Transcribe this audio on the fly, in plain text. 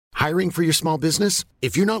Hiring for your small business?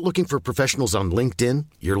 If you're not looking for professionals on LinkedIn,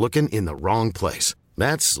 you're looking in the wrong place.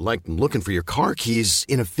 That's like looking for your car keys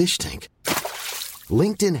in a fish tank.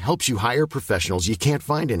 LinkedIn helps you hire professionals you can't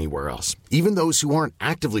find anywhere else, even those who aren't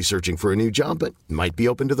actively searching for a new job but might be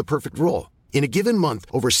open to the perfect role. In a given month,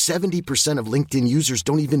 over 70% of LinkedIn users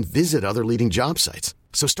don't even visit other leading job sites.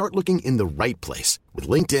 So start looking in the right place. With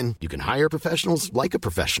LinkedIn, you can hire professionals like a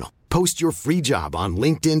professional. Post your free job on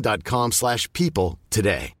linkedin.com/people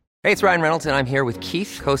today. Hey, it's Ryan Reynolds, and I'm here with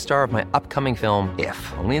Keith, co-star of my upcoming film, If,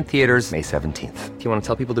 only in theaters May 17th. Do you want to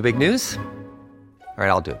tell people the big news? All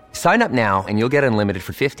right, I'll do it. Sign up now and you'll get unlimited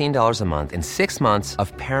for $15 a month and 6 months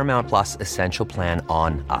of Paramount Plus Essential Plan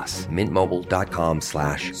on us.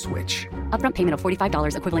 MintMobile.com/switch. Upfront payment of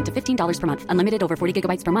 $45 equivalent to $15 per month. Unlimited over 40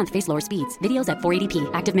 gigabytes per month. Face lower speeds. Videos at 480p.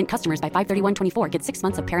 Active Mint customers by 531.24 get 6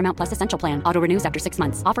 months of Paramount Plus Essential Plan. Auto renews after 6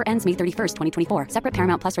 months. Offer ends May 31st, 2024. Separate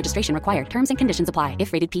Paramount Plus registration required. Terms and conditions apply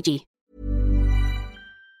if rated PG.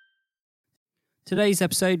 Today's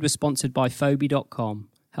episode was sponsored by Fobi.com,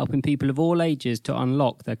 helping people of all ages to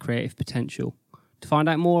unlock their creative potential. To find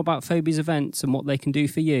out more about Fobi's events and what they can do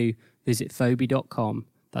for you, visit Fobi.com.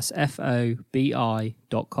 That's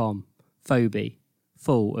Fobi.com. Fobi,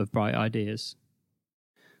 full of bright ideas.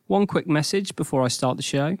 One quick message before I start the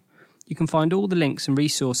show. You can find all the links and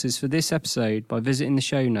resources for this episode by visiting the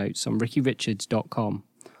show notes on rickyrichards.com.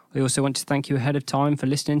 I also want to thank you ahead of time for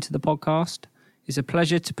listening to the podcast. It's a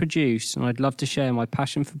pleasure to produce, and I'd love to share my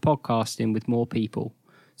passion for podcasting with more people.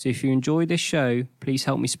 So if you enjoy this show, please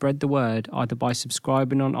help me spread the word either by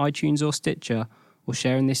subscribing on iTunes or Stitcher or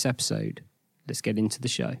sharing this episode. Let's get into the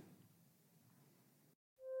show.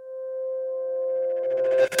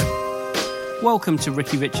 Welcome to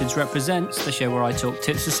Ricky Richards Represents, the show where I talk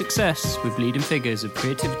tips for success with leading figures of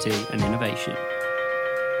creativity and innovation.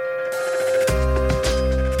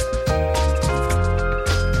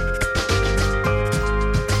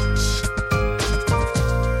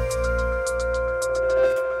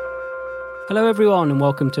 Hello everyone and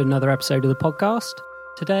welcome to another episode of the podcast.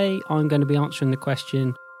 Today I'm going to be answering the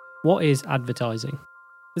question, what is advertising?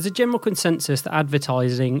 There's a general consensus that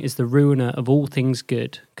advertising is the ruiner of all things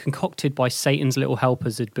good, concocted by Satan's little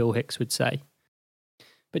helpers, as Bill Hicks would say.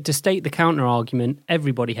 But to state the counter-argument,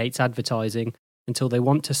 everybody hates advertising until they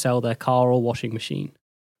want to sell their car or washing machine.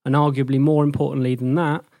 And arguably more importantly than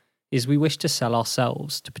that is we wish to sell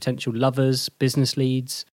ourselves to potential lovers, business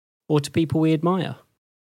leads, or to people we admire.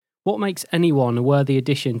 What makes anyone a worthy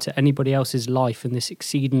addition to anybody else's life in this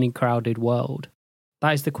exceedingly crowded world?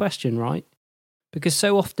 That is the question, right? Because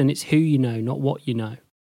so often it's who you know, not what you know.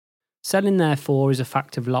 Selling, therefore, is a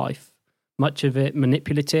fact of life, much of it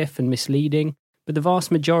manipulative and misleading, but the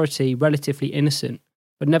vast majority relatively innocent,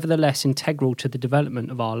 but nevertheless integral to the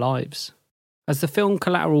development of our lives. As the film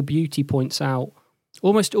Collateral Beauty points out,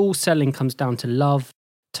 almost all selling comes down to love,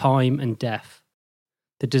 time and death.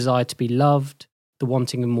 The desire to be loved, the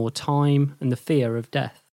wanting of more time, and the fear of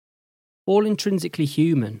death. All intrinsically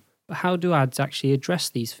human, but how do ads actually address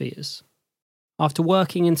these fears? After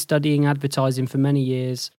working and studying advertising for many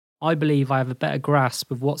years, I believe I have a better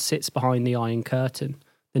grasp of what sits behind the Iron Curtain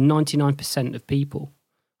than 99% of people,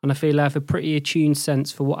 and I feel I have a pretty attuned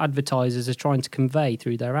sense for what advertisers are trying to convey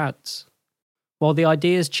through their ads. While the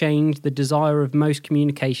ideas change, the desire of most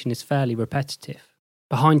communication is fairly repetitive.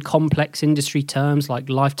 Behind complex industry terms like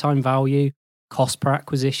lifetime value, cost per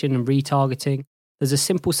acquisition and retargeting, there's a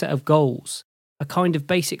simple set of goals, a kind of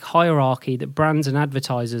basic hierarchy that brands and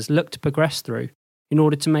advertisers look to progress through in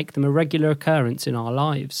order to make them a regular occurrence in our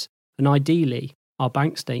lives, and ideally, our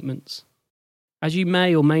bank statements. As you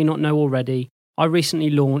may or may not know already, I recently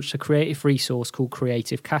launched a creative resource called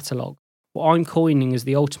Creative Catalogue, what I'm coining as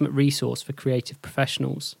the ultimate resource for creative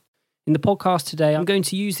professionals. In the podcast today, I'm going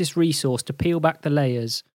to use this resource to peel back the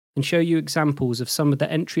layers and show you examples of some of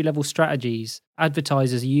the entry-level strategies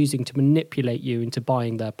advertisers are using to manipulate you into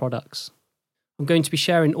buying their products. I'm going to be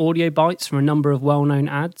sharing audio bites from a number of well-known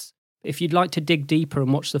ads. If you'd like to dig deeper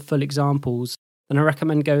and watch the full examples, then I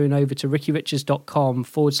recommend going over to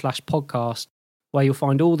rickyrichards.com/podcast, where you'll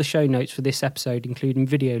find all the show notes for this episode, including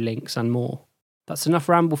video links and more. That's enough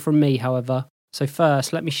ramble from me, however. So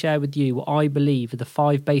first, let me share with you what I believe are the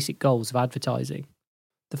 5 basic goals of advertising.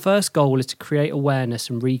 The first goal is to create awareness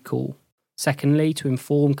and recall. Secondly, to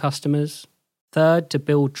inform customers. Third, to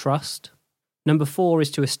build trust. Number 4 is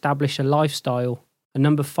to establish a lifestyle. And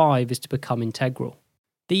number 5 is to become integral.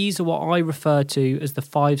 These are what I refer to as the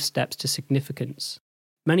 5 steps to significance.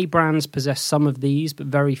 Many brands possess some of these, but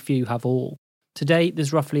very few have all. To date,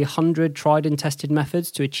 there's roughly 100 tried and tested methods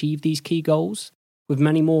to achieve these key goals, with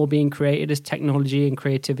many more being created as technology and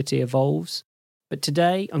creativity evolves. But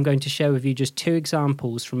today I'm going to share with you just 2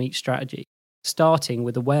 examples from each strategy, starting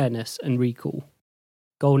with awareness and recall.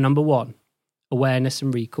 Goal number 1, awareness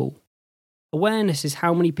and recall. Awareness is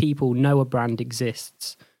how many people know a brand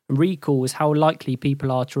exists, and recall is how likely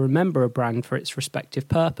people are to remember a brand for its respective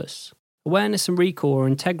purpose. Awareness and recall are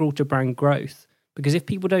integral to brand growth, because if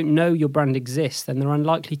people don't know your brand exists, then they're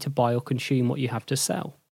unlikely to buy or consume what you have to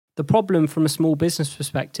sell. The problem from a small business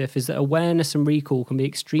perspective is that awareness and recall can be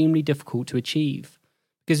extremely difficult to achieve,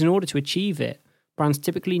 because in order to achieve it, brands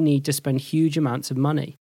typically need to spend huge amounts of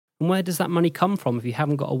money. And where does that money come from if you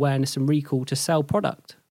haven't got awareness and recall to sell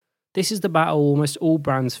product? This is the battle almost all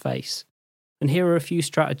brands face, and here are a few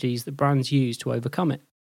strategies that brands use to overcome it.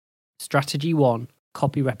 Strategy 1,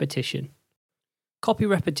 copy repetition. Copy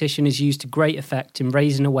repetition is used to great effect in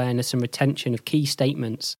raising awareness and retention of key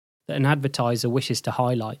statements that an advertiser wishes to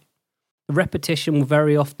highlight. The repetition will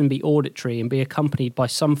very often be auditory and be accompanied by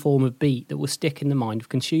some form of beat that will stick in the mind of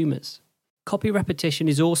consumers. Copy repetition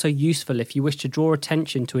is also useful if you wish to draw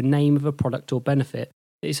attention to a name of a product or benefit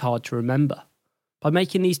that is hard to remember. By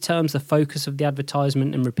making these terms the focus of the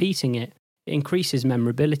advertisement and repeating it, it increases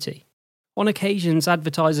memorability. On occasions,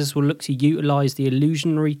 advertisers will look to utilise the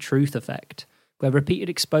illusionary truth effect, where repeated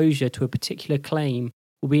exposure to a particular claim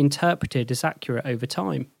will be interpreted as accurate over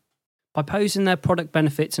time. By posing their product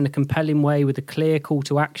benefits in a compelling way with a clear call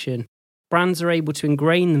to action, brands are able to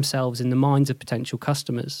ingrain themselves in the minds of potential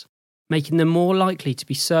customers, making them more likely to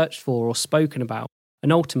be searched for or spoken about,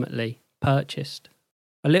 and ultimately purchased.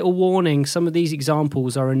 A little warning, some of these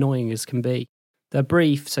examples are annoying as can be. They're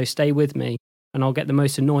brief, so stay with me, and I'll get the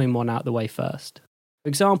most annoying one out of the way first.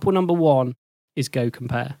 Example number 1 is Go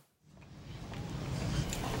Compare.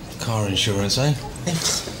 Car insurance, eh?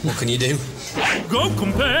 What can you do? Go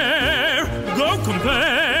compare, go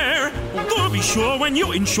compare. Go be sure when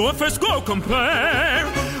you insure, first go compare.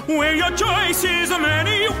 Where your choices are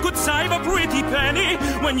many, you could save a pretty penny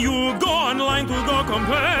when you go online to go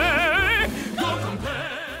compare. Go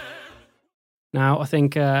compare. Now, I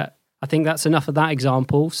think that's enough of that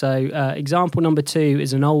example. So, example number 2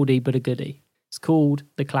 is an oldie but a goodie. It's called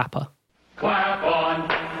The Clapper. Clap on,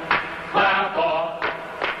 clap off,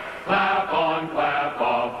 clap on, clap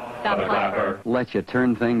off. The clapper. Let you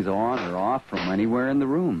turn things on or off from anywhere in the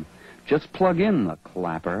room. Just plug in the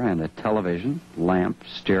clapper and a television, lamp,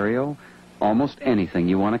 stereo, almost anything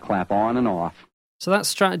you want to clap on and off. So that's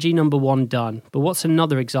strategy number 1 done. But what's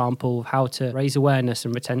another example of how to raise awareness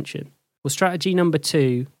and retention? Well, strategy number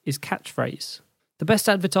 2 is catchphrase. The best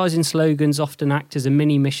advertising slogans often act as a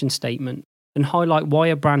mini mission statement and highlight why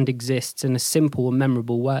a brand exists in a simple and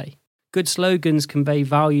memorable way. Good slogans convey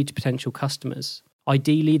value to potential customers.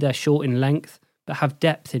 Ideally, they're short in length, but have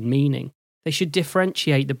depth in meaning. They should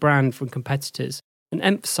differentiate the brand from competitors and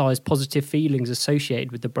emphasise positive feelings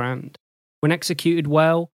associated with the brand. When executed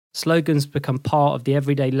well, slogans become part of the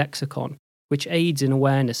everyday lexicon, which aids in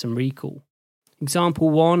awareness and recall.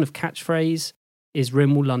 Example 1 of catchphrase is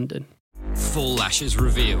Rimmel London. Full lashes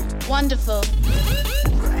revealed. Wonderful.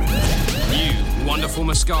 New wonderful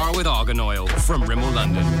mascara with argan oil from Rimmel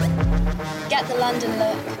London. Get the London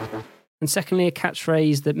look. And secondly, a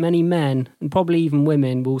catchphrase that many men, and probably even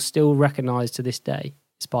women, will still recognise to this day.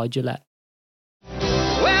 It's by Gillette.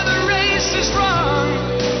 Where the race is run,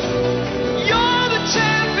 you're the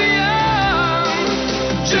champion.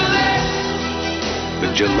 Gillette.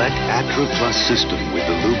 The Gillette Atra Plus system with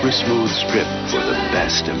the Lubra Smooth strip for the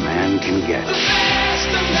best a man can get. The best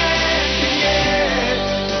a man can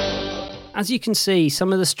get. As you can see,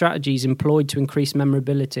 some of the strategies employed to increase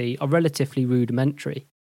memorability are relatively rudimentary,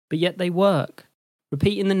 but yet they work.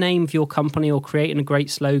 Repeating the name of your company or creating a great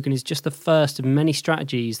slogan is just the first of many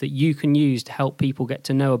strategies that you can use to help people get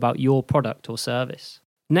to know about your product or service.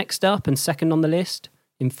 Next up, and second on the list,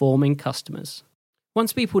 informing customers.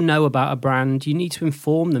 Once people know about a brand, you need to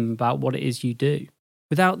inform them about what it is you do.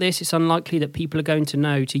 Without this, it's unlikely that people are going to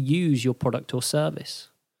know to use your product or service.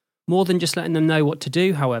 More than just letting them know what to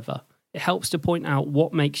do, however, it helps to point out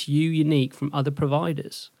what makes you unique from other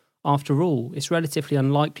providers. After all, it's relatively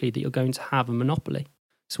unlikely that you're going to have a monopoly.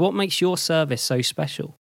 So what makes your service so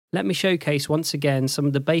special? Let me showcase once again some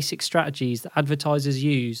of the basic strategies that advertisers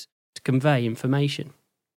use to convey information.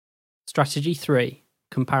 Strategy 3,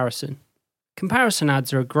 comparison. Comparison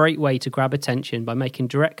ads are a great way to grab attention by making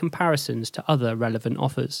direct comparisons to other relevant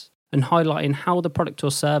offers and highlighting how the product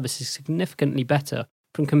or service is significantly better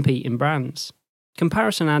from competing brands.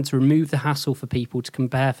 Comparison ads remove the hassle for people to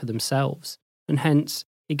compare for themselves, and hence,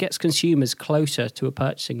 it gets consumers closer to a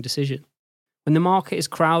purchasing decision. When the market is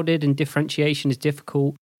crowded and differentiation is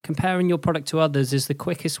difficult, comparing your product to others is the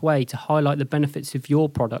quickest way to highlight the benefits of your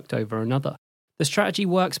product over another. The strategy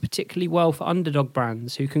works particularly well for underdog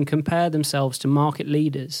brands who can compare themselves to market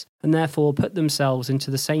leaders and therefore put themselves into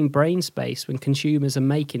the same brain space when consumers are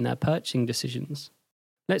making their purchasing decisions.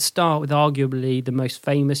 Let's start with arguably the most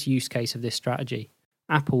famous use case of this strategy,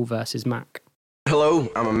 Apple versus Mac.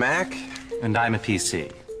 Hello, I'm a Mac. And I'm a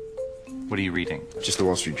PC. What are you reading? Just the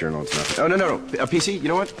Wall Street Journal. It's nothing. Oh, no. A PC? You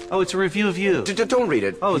know what? Oh, it's a review of you. Don't read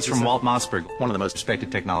it. Oh, it's from Walt Mossberg, one of the most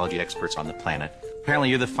respected technology experts on the planet. Apparently,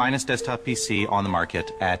 you're the finest desktop PC on the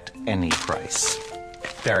market at any price.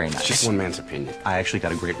 Very nice. It's just one man's opinion. I actually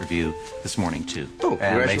got a great review this morning, too. Oh,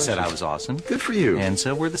 and they said I was awesome. Good for you. And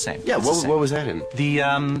so we're the same. Yeah, what was that in? The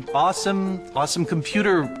awesome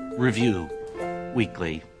computer review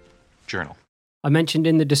weekly journal. I mentioned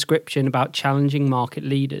in the description about challenging market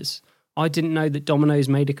leaders. I didn't know that Domino's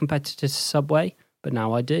made a competitor to Subway, but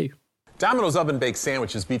now I do. Domino's oven-baked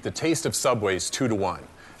sandwiches beat the taste of Subway's 2-1.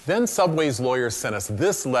 Then Subway's lawyers sent us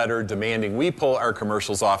this letter demanding we pull our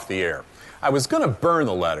commercials off the air. I was going to burn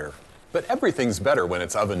the letter, but everything's better when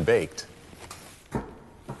it's oven-baked.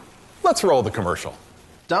 Let's roll the commercial.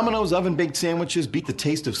 Domino's oven-baked sandwiches beat the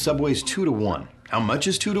taste of Subway's 2-1. How much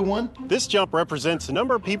is 2-1? This jump represents the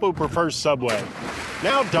number of people who prefer Subway.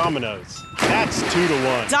 Now Domino's. That's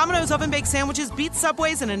 2-1. Domino's oven-baked sandwiches beat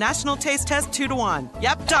Subway's in a national taste test 2-1.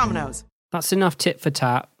 Yep, Domino's. That's enough tit for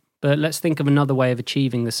tat, but let's think of another way of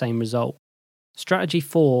achieving the same result. Strategy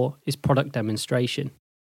 4 is product demonstration.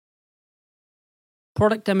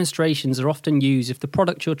 Product demonstrations are often used if the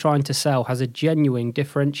product you're trying to sell has a genuine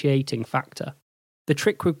differentiating factor. The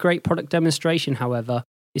trick with great product demonstration, however,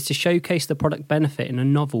 is to showcase the product benefit in a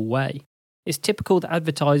novel way. It's typical that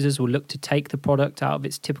advertisers will look to take the product out of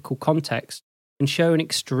its typical context and show an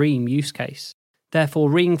extreme use case, therefore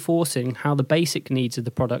reinforcing how the basic needs of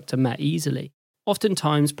the product are met easily.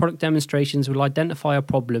 Oftentimes, product demonstrations will identify a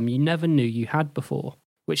problem you never knew you had before,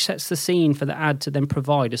 which sets the scene for the ad to then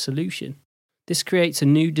provide a solution. This creates a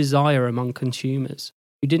new desire among consumers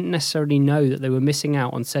who didn't necessarily know that they were missing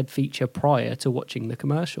out on said feature prior to watching the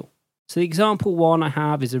commercial. So the example one I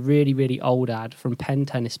have is a really old ad from Penn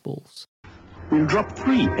Tennis Balls. We'll drop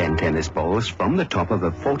 3 Penn tennis balls from the top of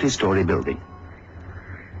a 40-story building.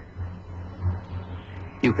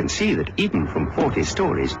 You can see that even from 40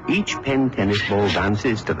 stories, each Penn tennis ball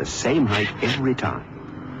bounces to the same height every time.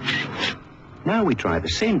 Now we try the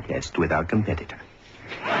same test with our competitor.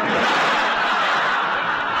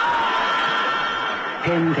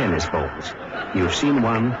 Penn tennis balls. You've seen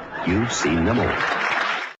one, you've seen them all.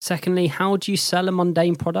 Secondly, how do you sell a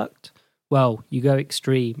mundane product? Well, you go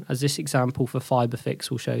extreme, as this example for FiberFix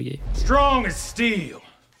will show you. Strong as steel.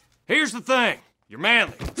 Here's the thing. You're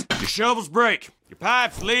manly. Your shovels break. Your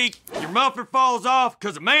pipes leak. Your muffler falls off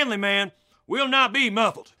because a manly man will not be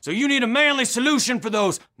muffled. So you need a manly solution for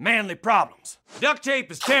those manly problems. Duct tape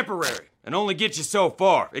is temporary and only gets you so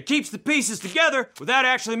far. It keeps the pieces together without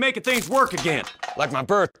actually making things work again. Like my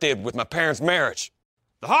birth did with my parents' marriage.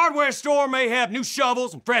 The hardware store may have new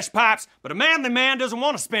shovels and fresh pipes, but a manly man doesn't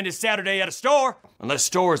want to spend his Saturday at a store. Unless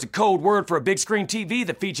store is a code word for a big screen TV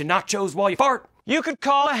that feeds you nachos while you fart. You could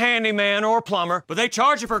call a handyman or a plumber, but they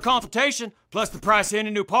charge you for a consultation, plus the price of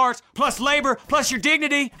any new parts, plus labor, plus your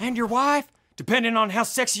dignity, and your wife, depending on how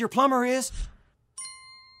sexy your plumber is.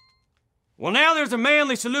 Well, now there's a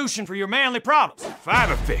manly solution for your manly problems.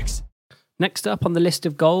 FiberFix. Next up on the list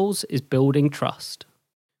of goals is building trust.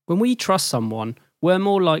 When we trust someone, we're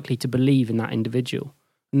more likely to believe in that individual,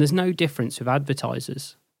 and there's no difference with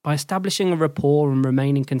advertisers. By establishing a rapport and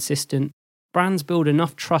remaining consistent, brands build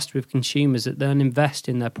enough trust with consumers that they'll invest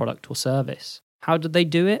in their product or service. How did they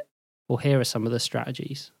do it? Well, here are some of the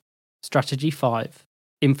strategies. Strategy 5.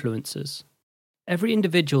 Influencers. Every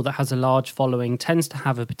individual that has a large following tends to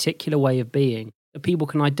have a particular way of being that people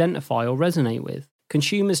can identify or resonate with.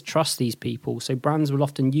 Consumers trust these people, so brands will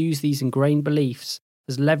often use these ingrained beliefs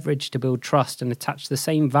as leverage to build trust and attach the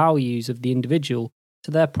same values of the individual to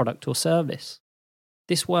their product or service.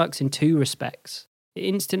 This works in 2 respects. It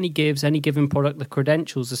instantly gives any given product the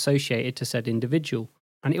credentials associated to said individual,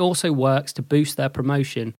 and it also works to boost their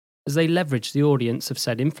promotion as they leverage the audience of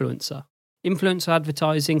said influencer. Influencer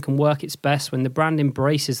advertising can work its best when the brand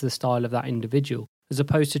embraces the style of that individual, as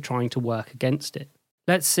opposed to trying to work against it.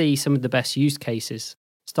 Let's see some of the best use cases,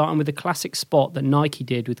 starting with a classic spot that Nike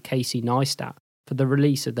did with Casey Neistat for the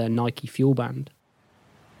release of their Nike Fuel Band.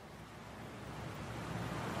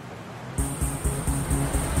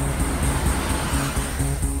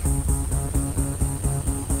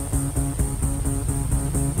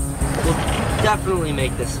 Definitely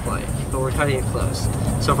make this play, but we're cutting it close.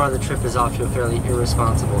 So far the trip is off to a fairly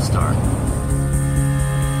irresponsible start.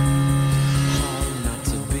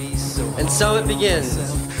 And so it begins.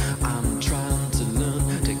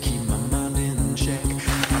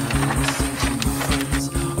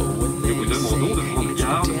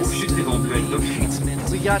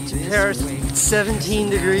 We got to Paris, 17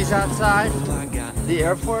 degrees outside. The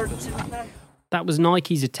airport. That was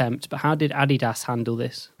Nike's attempt, but how did Adidas handle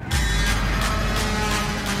this?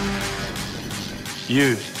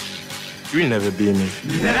 You will never be me.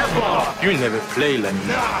 Never! You will never play like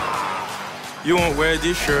me. You won't wear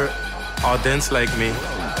this shirt or dance like me.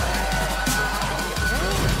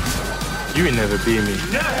 You will never be me.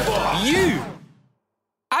 Never! You!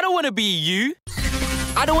 I don't want to be you.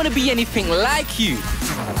 I don't want to be anything like you.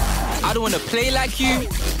 I don't want to play like you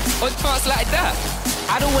or dance like that.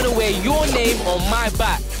 I don't want to wear your name on my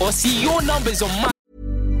back or see your numbers on my...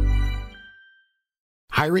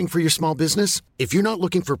 Hiring for your small business? If you're not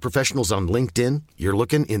looking for professionals on LinkedIn, you're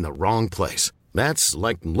looking in the wrong place. That's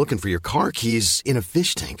like looking for your car keys in a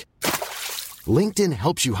fish tank. LinkedIn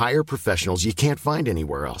helps you hire professionals you can't find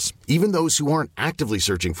anywhere else, even those who aren't actively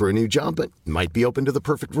searching for a new job but might be open to the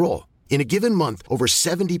perfect role. In a given month, over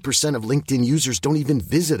 70% of LinkedIn users don't even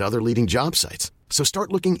visit other leading job sites. So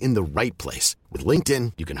start looking in the right place. With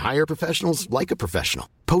LinkedIn, you can hire professionals like a professional.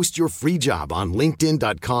 Post your free job on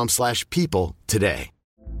linkedin.com/people today.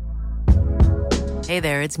 Hey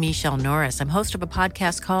there, it's Michelle Norris. I'm host of a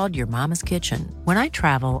podcast called Your Mama's Kitchen. When I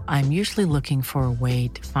travel, I'm usually looking for a way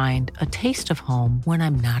to find a taste of home when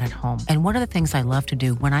I'm not at home. And one of the things I love to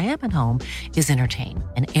do when I am at home is entertain.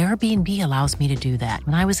 And Airbnb allows me to do that.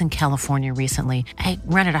 When I was in California recently, I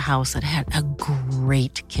rented a house that had a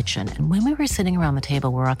great kitchen. And when we were sitting around the table,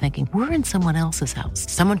 we were all thinking, we're in someone else's house.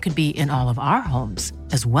 Someone could be in all of our homes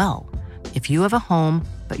as well. If you have a home,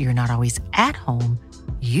 but you're not always at home,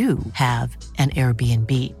 you have an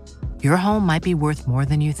Airbnb. Your home might be worth more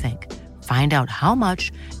than you think. Find out how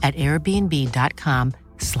much at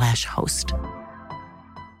airbnb.com/host.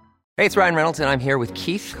 Hey, it's Ryan Reynolds, and I'm here with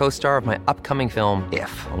Keith, co-star of my upcoming film,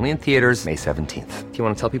 If, only in theaters May 17th. Do you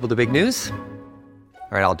want to tell people the big news?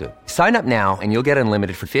 All right, I'll do it. Sign up now and you'll get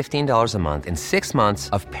unlimited for $15 a month and 6 months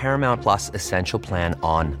of Paramount Plus Essential Plan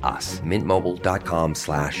on us.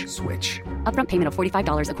 MintMobile.com/switch. Upfront payment of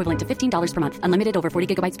 $45 equivalent to $15 per month. Unlimited over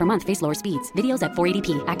 40 gigabytes per month. Face lower speeds. Videos at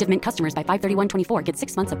 480p. Active Mint customers by 531.24 get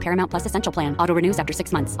 6 months of Paramount Plus Essential Plan. Auto renews after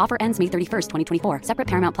 6 months. Offer ends May 31st, 2024. Separate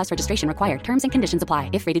Paramount Plus registration required. Terms and conditions apply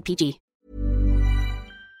if rated PG.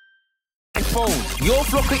 Phone. Your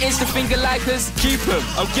flock of Insta finger likers, keep them.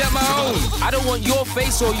 I'll get my own. I don't want your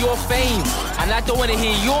face or your fame. And I don't want to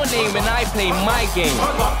hear your name when I play my game.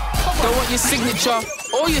 Don't want your signature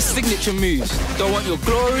or your signature moves. Don't want your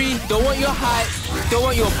glory, don't want your hype, don't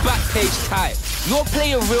want your back page type. Your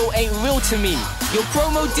player reel ain't real to me. Your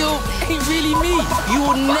promo deal ain't really me. You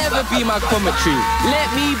will never be my commentary.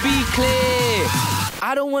 Let me be clear.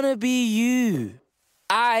 I don't want to be you.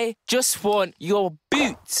 I just want your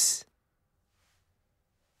boots.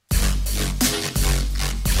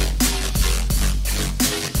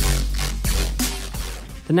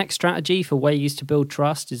 The next strategy for ways to build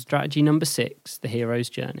trust is strategy number 6, the hero's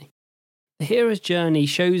journey. The hero's journey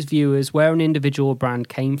shows viewers where an individual brand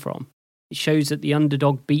came from. It shows that the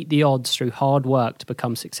underdog beat the odds through hard work to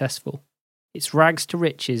become successful. It's rags to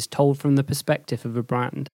riches told from the perspective of a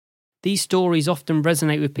brand. These stories often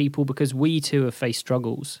resonate with people because we too have faced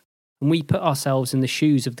struggles, and we put ourselves in the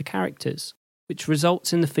shoes of the characters, which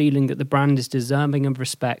results in the feeling that the brand is deserving of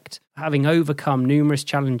respect, having overcome numerous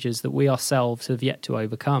challenges that we ourselves have yet to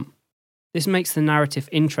overcome. This makes the narrative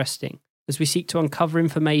interesting, as we seek to uncover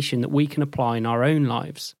information that we can apply in our own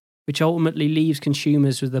lives, which ultimately leaves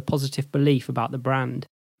consumers with a positive belief about the brand,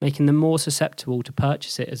 making them more susceptible to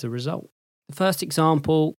purchase it as a result. The first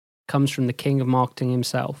example comes from the king of marketing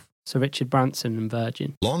himself, Sir Richard Branson and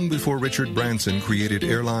Virgin. Long before Richard Branson created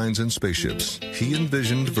airlines and spaceships, he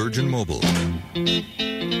envisioned Virgin Mobile,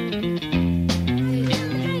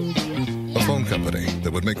 a phone company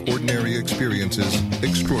that would make ordinary experiences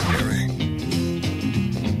extraordinary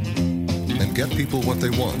and get people what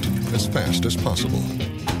they want as fast as possible.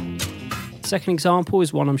 The second example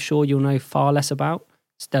is one I'm sure you'll know far less about,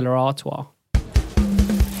 Stella Artois.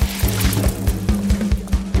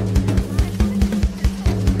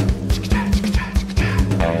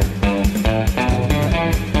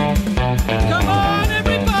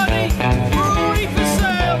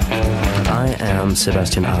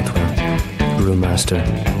 Sebastian Artois, brewmaster,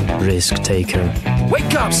 risk taker.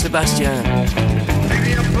 Wake up, Sebastian!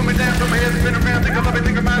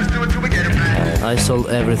 I sold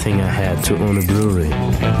everything I had to own a brewery.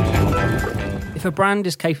 If a brand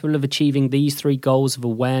is capable of achieving these 3 goals of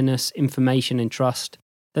awareness, information and trust,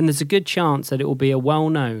 then there's a good chance that it will be a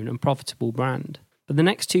well-known and profitable brand. But the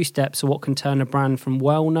next 2 steps are what can turn a brand from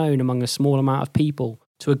well-known among a small amount of people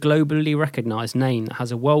to a globally recognised name that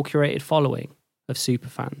has a well-curated following of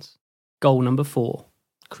superfans. Goal number 4,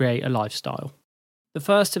 create a lifestyle. The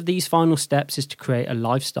first of these final steps is to create a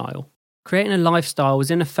lifestyle. Creating a lifestyle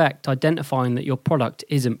is in effect identifying that your product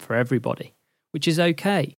isn't for everybody, which is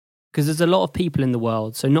okay, because there's a lot of people in the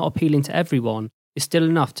world, so not appealing to everyone is still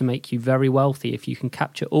enough to make you very wealthy if you can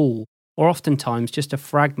capture all, or oftentimes just a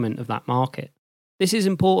fragment of that market. This is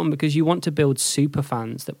important because you want to build super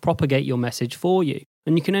fans that propagate your message for you,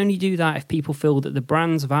 and you can only do that if people feel that the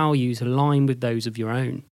brand's values align with those of your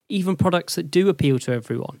own. Even products that do appeal to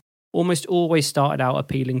everyone almost always started out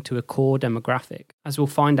appealing to a core demographic, as we'll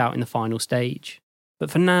find out in the final stage.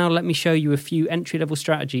 But for now, let me show you a few entry-level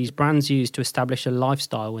strategies brands use to establish a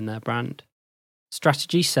lifestyle in their brand.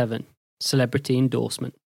 Strategy 7. Celebrity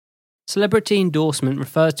endorsement. Celebrity endorsement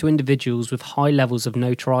refers to individuals with high levels of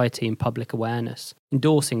notoriety and public awareness,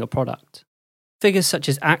 endorsing a product. Figures such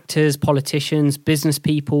as actors, politicians, business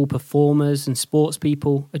people, performers, and sports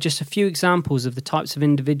people are just a few examples of the types of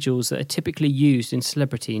individuals that are typically used in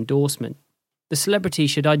celebrity endorsement. The celebrity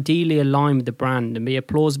should ideally align with the brand and be a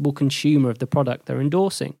plausible consumer of the product they're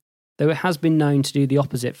endorsing, though it has been known to do the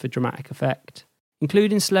opposite for dramatic effect.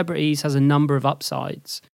 Including celebrities has a number of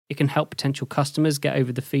upsides. It can help potential customers get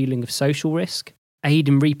over the feeling of social risk, aid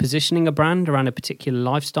in repositioning a brand around a particular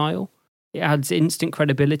lifestyle. It adds instant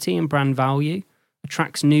credibility and brand value,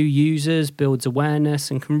 attracts new users, builds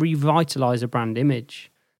awareness, and can revitalise a brand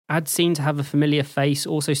image. Ads seen to have a familiar face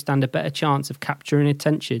also stand a better chance of capturing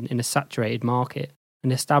attention in a saturated market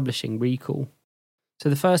and establishing recall. So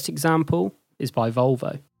the first example is by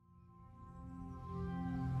Volvo.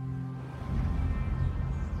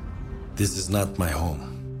 This is not my home.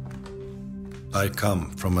 I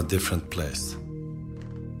come from a different place.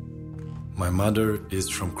 My mother is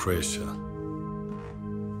from Croatia,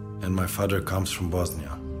 and my father comes from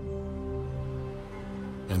Bosnia.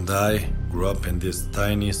 And I grew up in this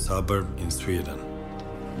tiny suburb in Sweden.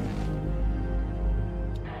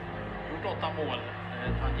 8 mål,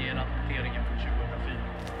 tangerat noteringen för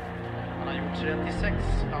 2004. Han har gjort 36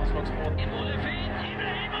 landslagsmål. I mål är fint,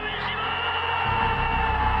 Ibrahimovic i mål!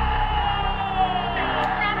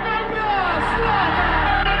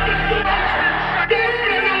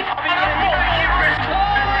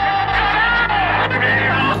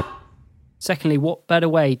 Secondly, what better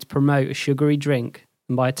way to promote a sugary drink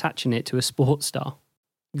than by attaching it to a sports star?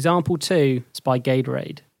 Example 2 is by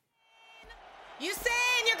Gatorade. You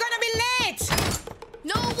saying you're gonna be late?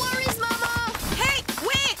 No worries, Mama. Hey,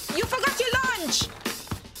 wait! You forgot your lunch.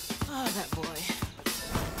 Oh, that boy.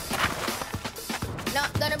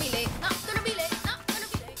 Not gonna be late. Not gonna be late. Not gonna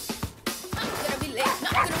be late. Not gonna be late.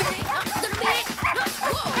 Not gonna be late. Not gonna be late.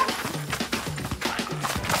 Whoa!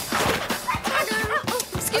 Pardon. Oh,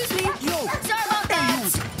 excuse me. Yo. Sorry about that.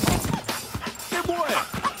 Hey, boy.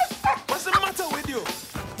 What's the matter with you?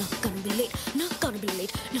 Not gonna be late. Not gonna be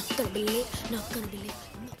late. Not gonna be late. Not gonna be late.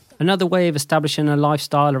 Another way of establishing a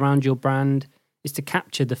lifestyle around your brand is to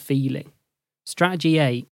capture the feeling. Strategy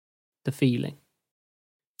 8, the feeling.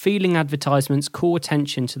 Feeling advertisements call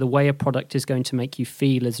attention to the way a product is going to make you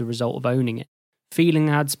feel as a result of owning it. Feeling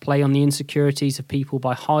ads play on the insecurities of people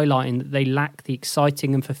by highlighting that they lack the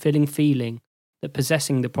exciting and fulfilling feeling that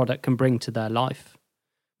possessing the product can bring to their life.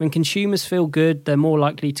 When consumers feel good, they're more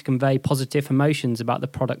likely to convey positive emotions about the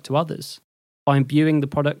product to others. By imbuing the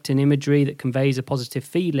product in imagery that conveys a positive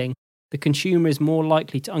feeling, the consumer is more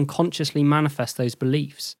likely to unconsciously manifest those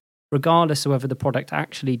beliefs, regardless of whether the product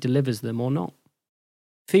actually delivers them or not.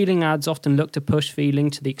 Feeling ads often look to push feeling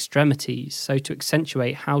to the extremities, so to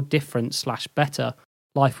accentuate how different/better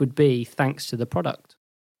life would be thanks to the product.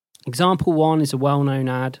 Example 1 is a well-known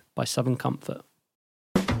ad by Southern Comfort.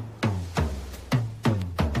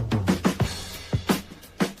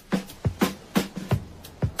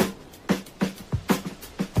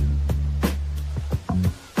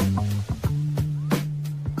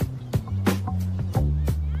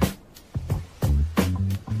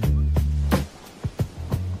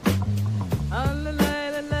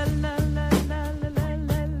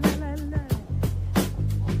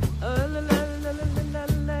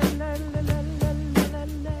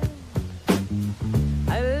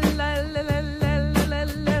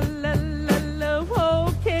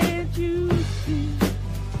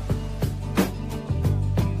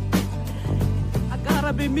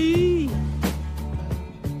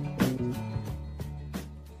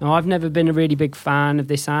 Now, I've never been a really big fan of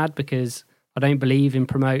this ad because I don't believe in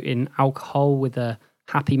promoting alcohol with a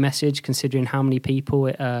happy message, considering how many people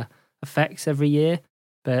it affects every year.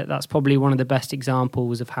 But that's probably one of the best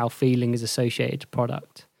examples of how feeling is associated to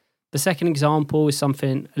product. The second example is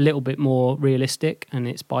something a little bit more realistic, and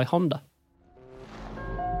it's by Honda.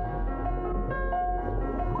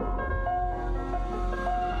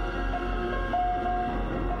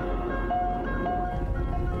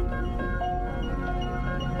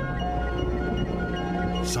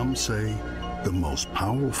 Some say the most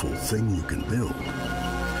powerful thing you can build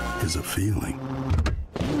is a feeling.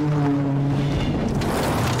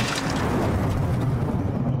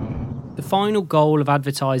 The final goal of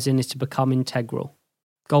advertising is to become integral.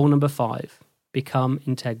 Goal number 5, become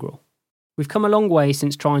integral. We've come a long way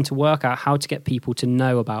since trying to work out how to get people to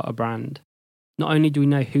know about a brand. Not only do we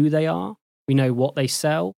know who they are, we know what they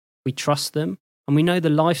sell, we trust them, and we know the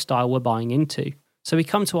lifestyle we're buying into. So we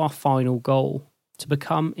come to our final goal, to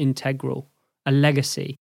become integral, a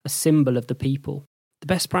legacy, a symbol of the people. The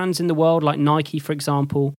best brands in the world, like Nike, for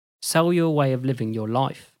example, sell you a way of living your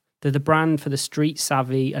life. They're the brand for the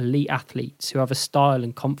street-savvy, elite athletes who have a style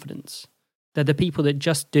and confidence. They're the people that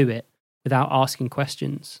just do it without asking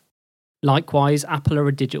questions. Likewise, Apple are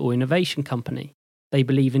a digital innovation company. They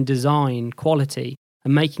believe in design, quality,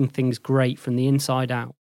 and making things great from the inside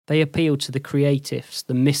out. They appeal to the creatives,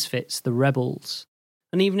 the misfits, the rebels.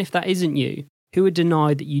 And even if that isn't you, who would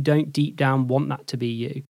deny that you don't deep down want that to be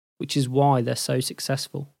you, which is why they're so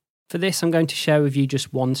successful? For this, I'm going to share with you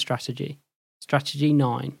just one strategy. Strategy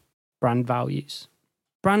 9, brand values.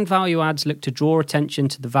 Brand value ads look to draw attention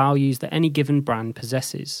to the values that any given brand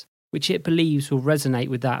possesses, which it believes will resonate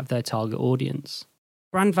with that of their target audience.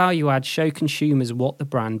 Brand value ads show consumers what the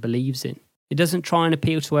brand believes in. It doesn't try and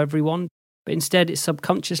appeal to everyone, but instead it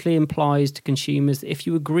subconsciously implies to consumers that if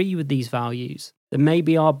you agree with these values, then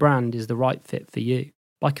maybe our brand is the right fit for you.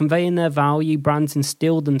 By conveying their value, brands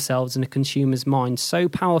instill themselves in a consumer's mind so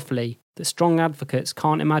powerfully that strong advocates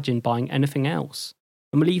can't imagine buying anything else,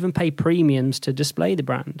 and will even pay premiums to display the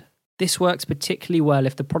brand. This works particularly well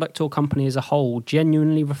if the product or company as a whole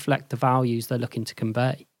genuinely reflect the values they're looking to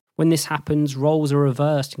convey. When this happens, roles are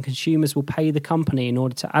reversed and consumers will pay the company in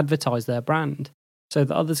order to advertise their brand, so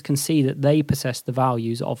that others can see that they possess the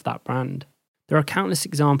values of that brand. There are countless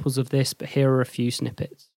examples of this, but here are a few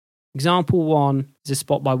snippets. Example 1 is a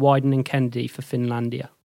spot by Wyden and Kennedy for Finlandia.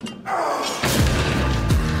 This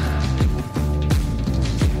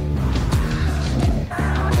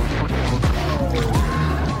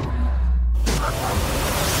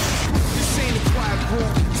ain't a quiet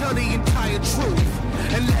room. Tell the entire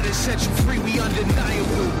truth and let it set you free. We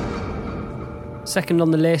undeniable. Second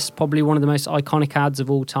on the list, probably one of the most iconic ads of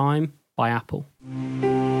all time, by Apple.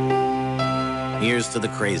 Here's to the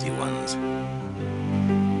crazy ones,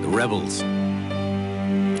 the rebels,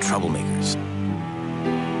 the troublemakers,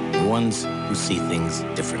 the ones who see things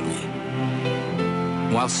differently.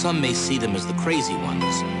 While some may see them as the crazy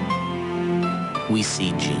ones, we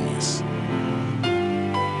see genius.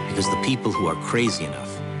 Because the people who are crazy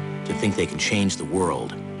enough to think they can change the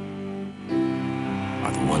world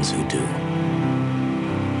are the ones who do.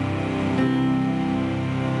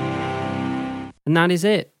 And that is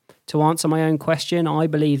it. To answer my own question, I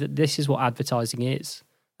believe that this is what advertising is.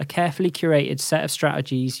 A carefully curated set of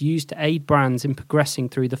strategies used to aid brands in progressing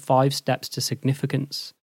through the 5 steps to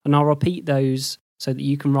significance. And I'll repeat those so that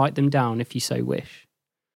you can write them down if you so wish.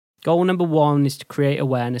 Goal number 1 is to create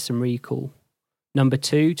awareness and recall. Number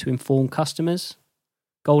 2, to inform customers.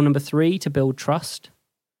 Goal number 3, to build trust.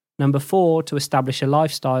 Number 4, to establish a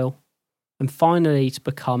lifestyle. And finally, to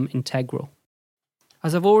become integral.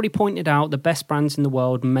 As I've already pointed out, the best brands in the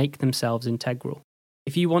world make themselves integral.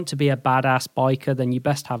 If you want to be a badass biker, then you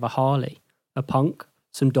best have a Harley, a punk,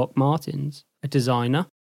 some Doc Martens, a designer,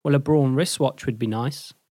 well, a Braun wristwatch would be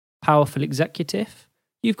nice. Powerful executive,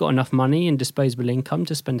 you've got enough money and disposable income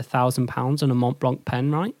to spend £1,000 on a Mont Blanc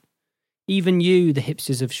pen, right? Even you, the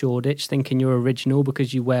hipsters of Shoreditch, thinking you're original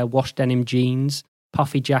because you wear wash denim jeans,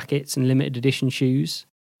 puffy jackets and limited edition shoes.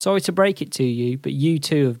 Sorry to break it to you, but you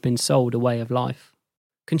too have been sold a way of life.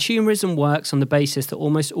 Consumerism works on the basis that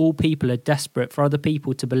almost all people are desperate for other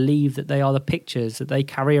people to believe that they are the pictures that they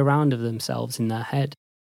carry around of themselves in their head.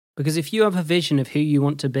 Because if you have a vision of who you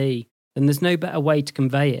want to be, then there's no better way to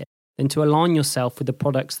convey it than to align yourself with the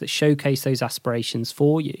products that showcase those aspirations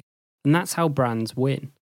for you. And that's how brands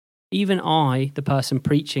win. Even I, the person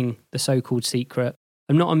preaching the so-called secret,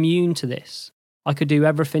 am not immune to this. I could do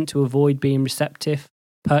everything to avoid being receptive,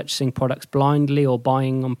 purchasing products blindly or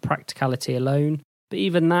buying on practicality alone, but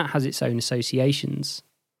even that has its own associations.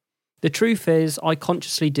 The truth is, I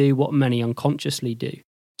consciously do what many unconsciously do,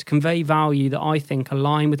 to convey value that I think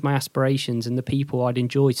align with my aspirations and the people I'd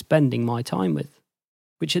enjoy spending my time with,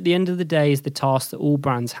 which at the end of the day is the task that all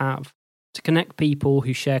brands have, to connect people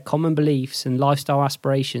who share common beliefs and lifestyle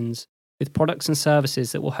aspirations with products and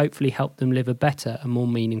services that will hopefully help them live a better and more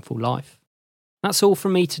meaningful life. That's all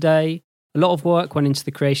from me today. A lot of work went into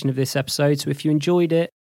the creation of this episode, so if you enjoyed it,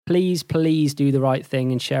 please do the right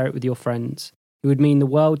thing and share it with your friends. It would mean the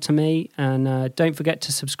world to me, and don't forget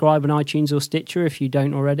to subscribe on iTunes or Stitcher if you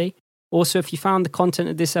don't already. Also, if you found the content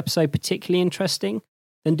of this episode particularly interesting,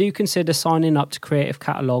 then do consider signing up to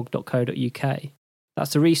creativecatalog.co.uk.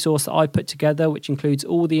 That's the resource that I put together, which includes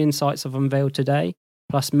all the insights I've unveiled today,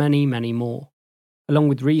 plus many, many more, along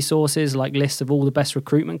with resources like lists of all the best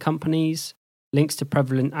recruitment companies, links to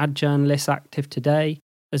prevalent ad journalists active today,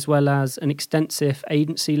 as well as an extensive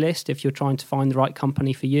agency list if you're trying to find the right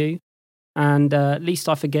company for you. And least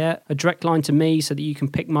I forget, a direct line to me so that you can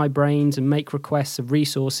pick my brains and make requests of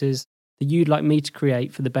resources that you'd like me to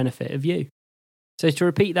create for the benefit of you. So to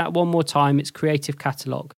repeat that one more time, it's Creative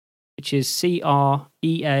Catalogue, which is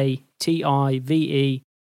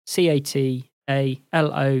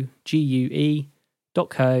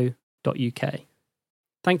creativecatalog.co.uk.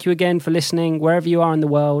 Thank you again for listening. Wherever you are in the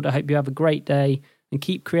world, I hope you have a great day and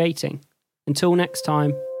keep creating. Until next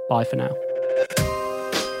time, bye for now.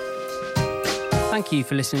 Thank you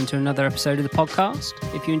for listening to another episode of the podcast.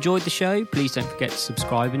 If you enjoyed the show, please don't forget to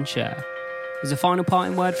subscribe and share. As a final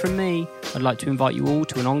parting word from me, I'd like to invite you all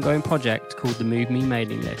to an ongoing project called the Move Me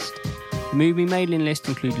mailing list. The Move Me mailing list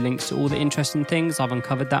includes links to all the interesting things I've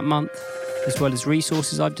uncovered that month, as well as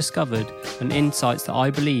resources I've discovered and insights that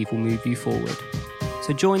I believe will move you forward.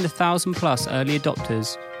 So join the 1,000+ early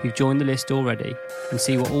adopters who've joined the list already and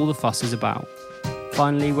see what all the fuss is about.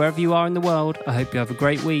 Finally, wherever you are in the world, I hope you have a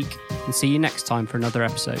great week and see you next time for another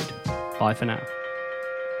episode. Bye for now.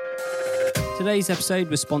 Today's episode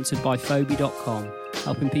was sponsored by Phoebe.com,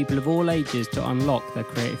 helping people of all ages to unlock their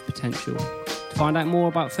creative potential. To find out more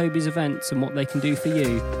about Phoebe's events and what they can do for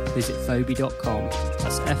you, visit Phoebe.com.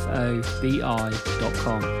 That's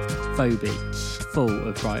FOBI.com. Phoebe, full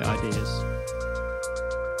of bright ideas.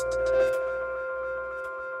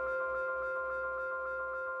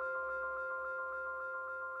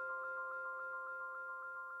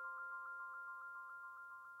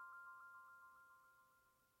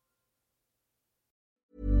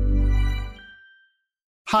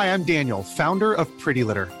 Hi, I'm Daniel, founder of Pretty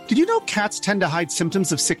Litter. Did you know cats tend to hide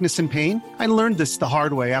symptoms of sickness and pain? I learned this the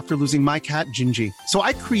hard way after losing my cat, Gingy. So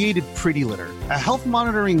I created Pretty Litter, a health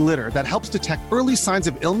monitoring litter that helps detect early signs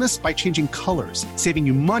of illness by changing colors, saving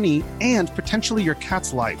you money and potentially your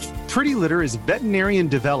cat's life. Pretty Litter is veterinarian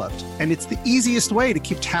developed, and it's the easiest way to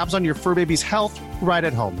keep tabs on your fur baby's health right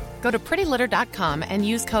at home. Go to prettylitter.com and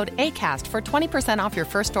use code ACAST for 20% off your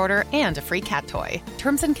first order and a free cat toy.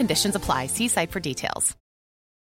 Terms and conditions apply. See site for details.